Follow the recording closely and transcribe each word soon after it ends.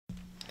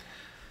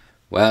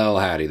Well,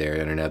 howdy there,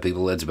 Internet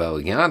people. It's Beau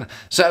again.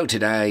 So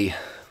today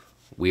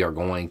we are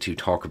going to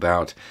talk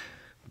about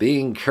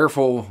being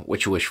careful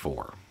what you wish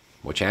for,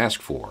 what you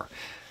ask for,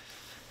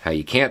 how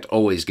you can't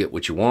always get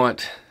what you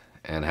want,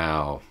 and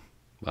how,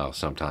 well,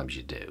 sometimes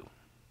you do.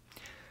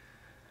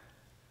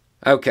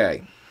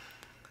 Okay,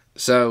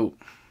 so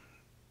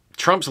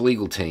Trump's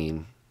legal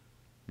team,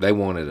 they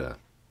wanted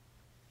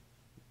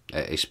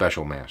a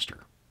special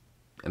master,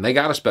 and they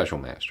got a special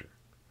master.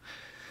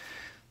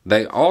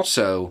 They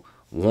also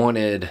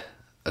wanted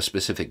a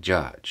specific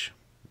judge.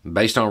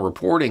 Based on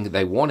reporting,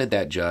 they wanted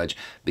that judge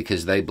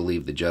because they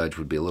believed the judge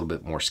would be a little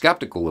bit more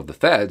skeptical of the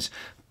feds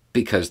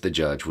because the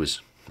judge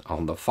was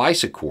on the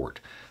FISA court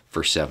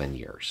for 7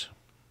 years.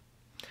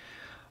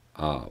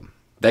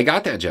 They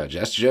got that judge.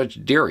 That's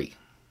Judge Dearie.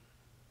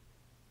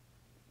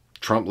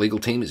 Trump legal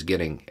team is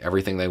getting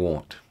everything they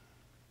want.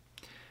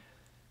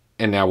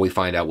 And now we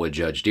find out what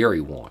Judge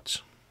Dearie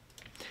wants.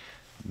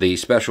 The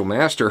special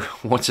master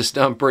wants us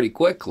done pretty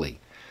quickly.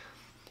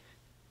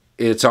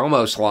 It's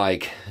almost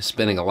like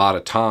spending a lot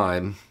of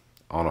time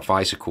on a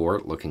FISA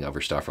court looking over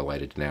stuff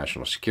related to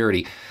national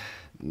security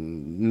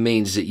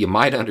means that you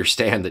might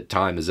understand that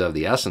time is of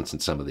the essence in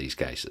some of these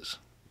cases.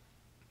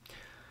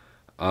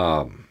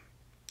 The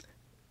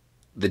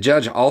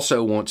judge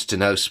also wants to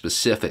know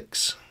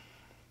specifics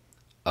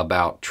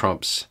about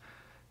Trump's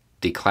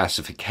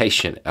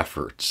declassification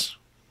efforts.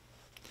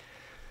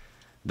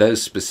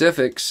 Those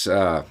specifics,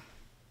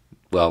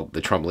 well, the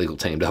Trump legal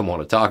team doesn't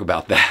want to talk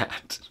about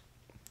that,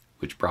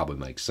 which probably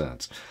makes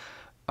sense.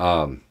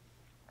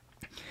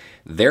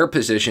 Their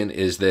position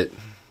is that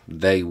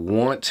they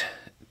want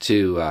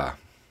to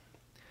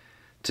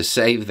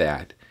save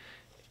that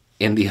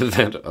in the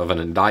event of an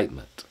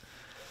indictment.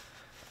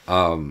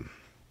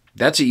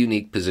 That's a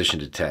unique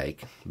position to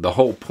take. The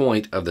whole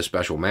point of the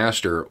special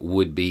master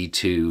would be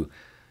to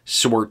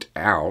sort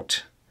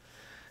out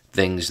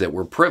things that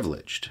were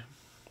privileged.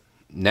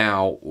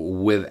 Now,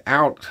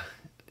 without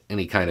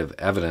any kind of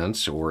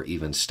evidence or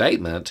even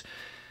statement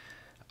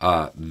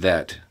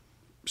that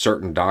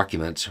certain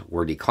documents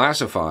were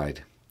declassified,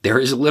 there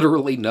is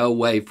literally no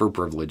way for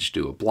privilege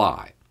to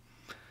apply.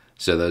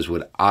 So those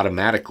would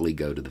automatically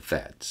go to the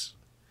feds.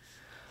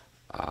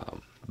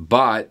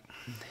 But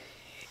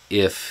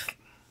if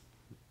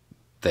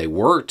they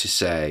were to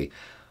say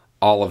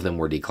all of them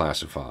were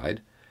declassified,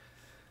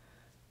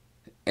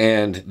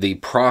 and the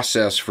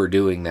process for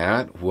doing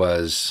that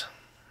was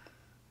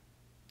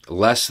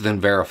less than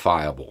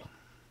verifiable,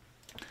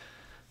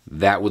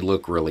 that would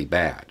look really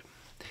bad.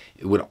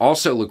 It would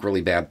also look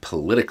really bad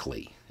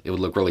politically. It would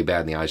look really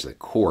bad in the eyes of the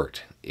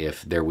court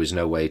if there was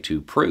no way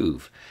to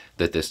prove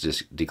that this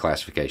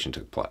declassification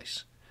took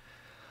place.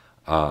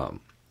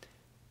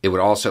 It would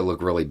also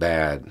look really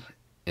bad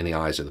in the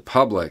eyes of the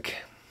public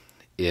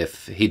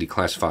if he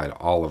declassified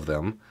all of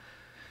them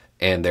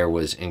and there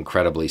was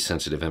incredibly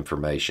sensitive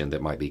information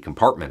that might be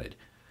compartmented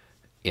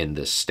in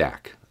this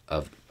stack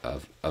of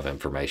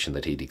information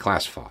that he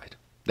declassified.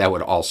 That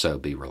would also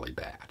be really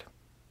bad.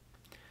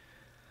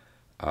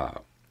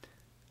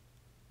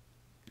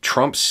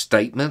 Trump's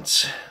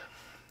statements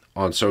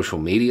on social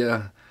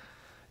media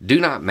do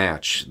not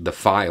match the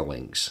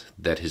filings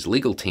that his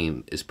legal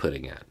team is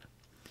putting in.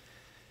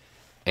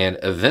 And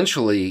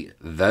eventually,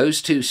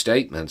 those two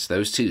statements,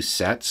 those two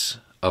sets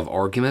of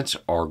arguments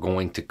are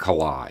going to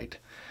collide.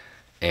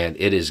 And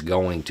it is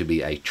going to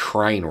be a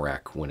train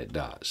wreck when it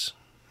does.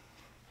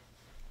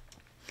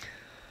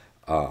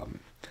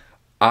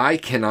 I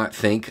cannot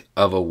think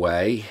of a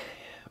way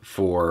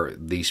for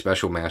the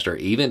special master,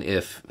 even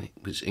if he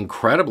was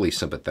incredibly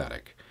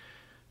sympathetic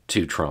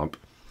to Trump,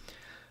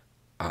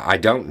 I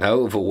don't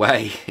know of a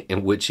way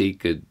in which he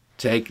could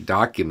take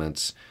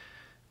documents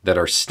that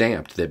are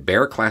stamped, that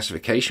bear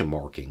classification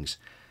markings,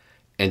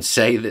 and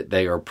say that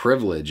they are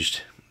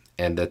privileged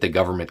and that the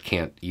government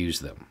can't use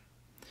them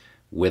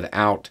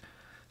without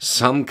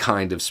some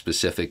kind of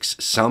specifics,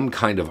 some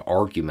kind of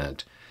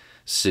argument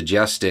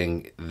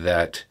suggesting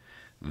that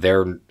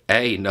they're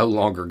A, no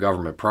longer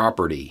government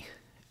property,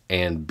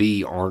 and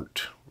B,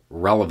 aren't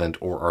relevant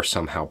or are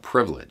somehow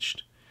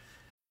privileged.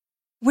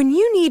 When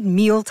you need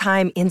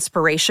mealtime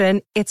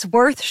inspiration, it's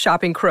worth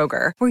shopping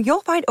Kroger, where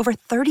you'll find over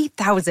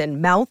 30,000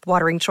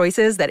 mouth-watering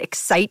choices that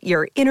excite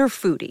your inner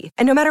foodie.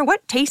 And no matter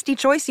what tasty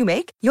choice you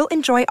make, you'll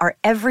enjoy our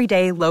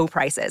everyday low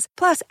prices,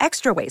 plus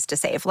extra ways to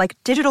save, like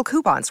digital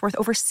coupons worth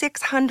over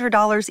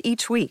 $600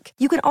 each week.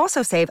 You can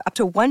also save up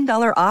to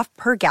 $1 off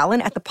per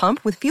gallon at the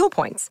pump with fuel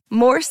points.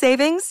 More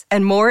savings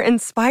and more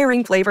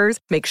inspiring flavors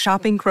make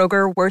shopping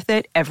Kroger worth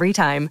it every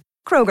time.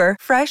 Kroger,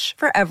 fresh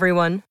for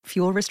everyone.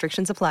 Fuel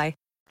restrictions apply.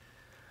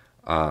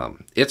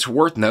 It's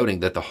worth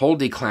noting that the whole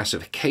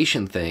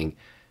declassification thing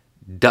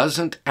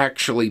doesn't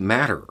actually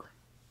matter.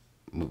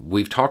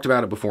 We've talked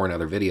about it before in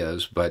other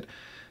videos, but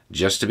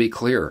just to be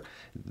clear,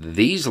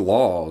 these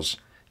laws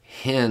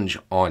hinge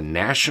on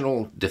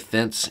national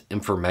defense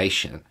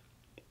information.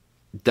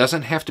 It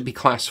doesn't have to be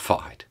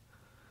classified.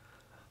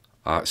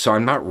 So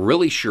I'm not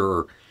really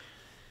sure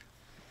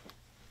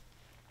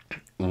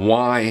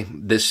why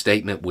this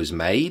statement was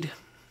made.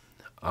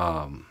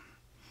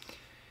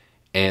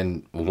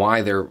 and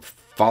why they're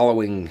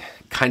following,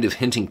 kind of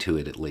hinting to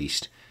it at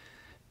least,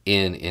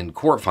 in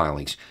court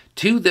filings.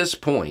 To this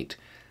point,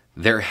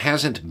 there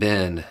hasn't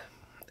been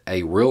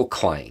a real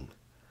claim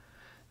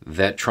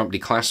that Trump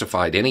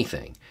declassified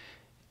anything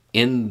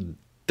in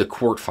the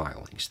court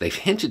filings. They've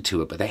hinted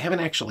to it, but they haven't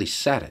actually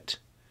said it.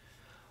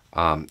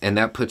 And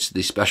that puts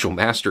the special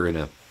master in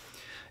a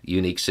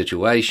unique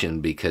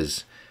situation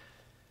because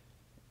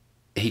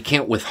he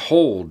can't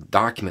withhold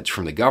documents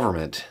from the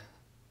government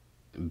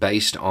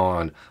based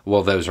on,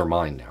 well, those are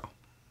mine now.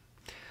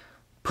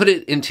 Put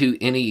it into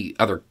any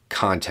other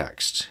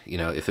context.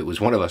 If it was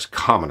one of us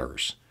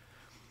commoners,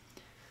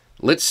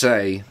 let's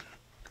say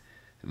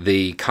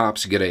the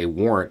cops get a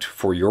warrant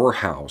for your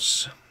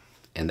house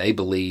and they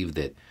believe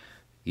that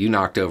you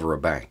knocked over a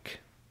bank.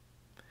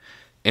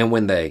 And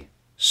when they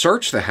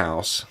search the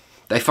house,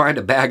 they find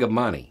a bag of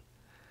money.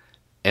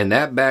 And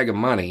that bag of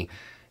money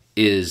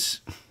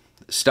is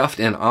stuffed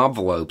in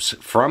envelopes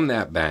from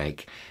that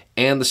bank,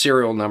 and the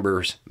serial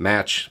numbers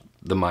match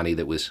the money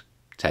that was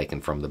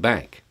taken from the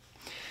bank.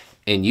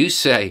 And you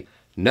say,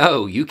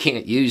 no, you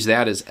can't use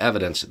that as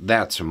evidence.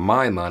 That's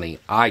my money.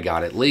 I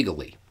got it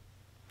legally.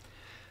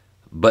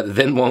 But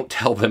then won't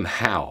tell them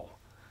how.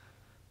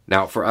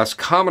 Now, for us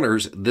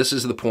commoners, this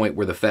is the point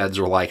where the feds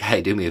are like,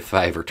 hey, do me a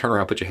favor, turn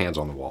around, put your hands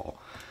on the wall.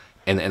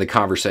 And the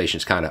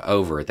conversation's kind of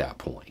over at that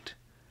point.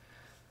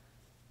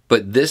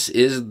 But this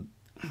is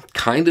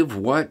kind of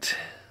what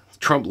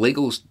Trump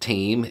legal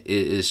team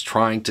is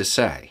trying to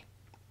say.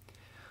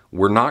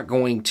 We're not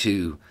going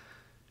to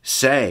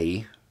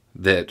say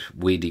that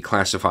we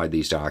declassified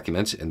these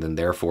documents and then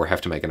therefore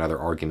have to make another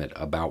argument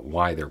about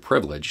why they're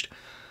privileged.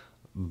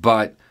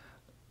 But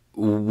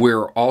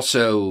we're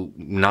also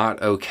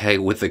not okay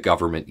with the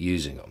government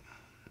using them.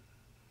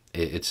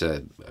 It's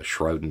a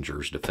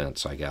Schrodinger's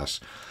defense, I guess.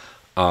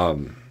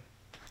 I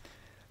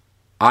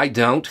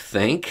don't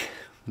think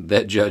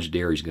that Judge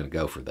Deary's going to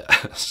go for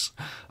this.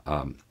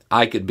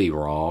 I could be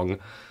wrong,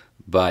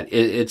 but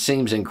it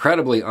seems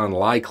incredibly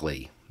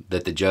unlikely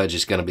that the judge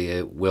is going to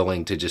be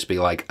willing to just be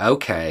like,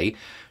 okay,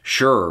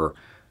 sure,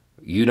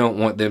 you don't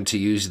want them to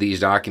use these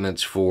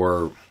documents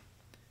for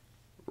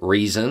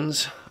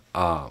reasons.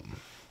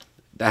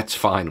 That's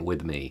fine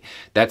with me.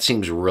 That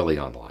seems really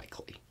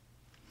unlikely.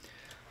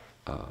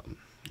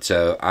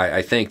 So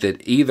I think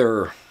that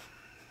either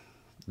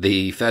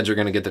the feds are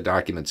going to get the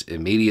documents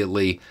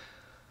immediately,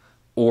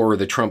 or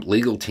the Trump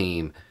legal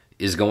team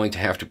is going to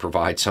have to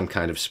provide some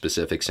kind of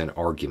specifics and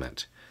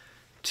argument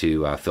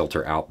to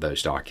filter out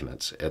those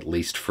documents, at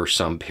least for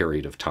some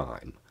period of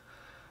time.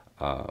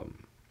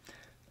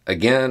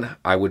 Again,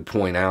 I would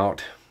point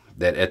out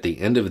that at the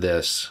end of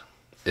this,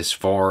 as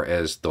far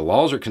as the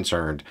laws are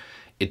concerned,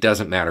 it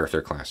doesn't matter if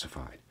they're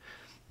classified.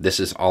 This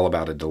is all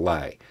about a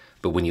delay.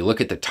 But when you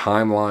look at the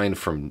timeline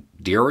from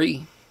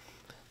Deary,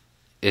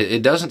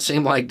 it doesn't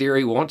seem like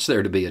Deary wants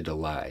there to be a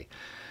delay.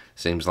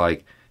 Seems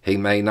like he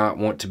may not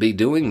want to be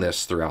doing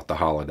this throughout the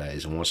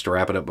holidays and wants to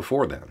wrap it up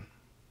before then.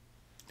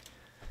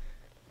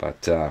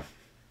 But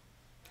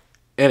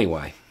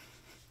anyway,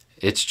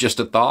 it's just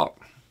a thought.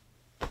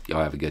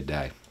 Y'all have a good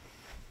day.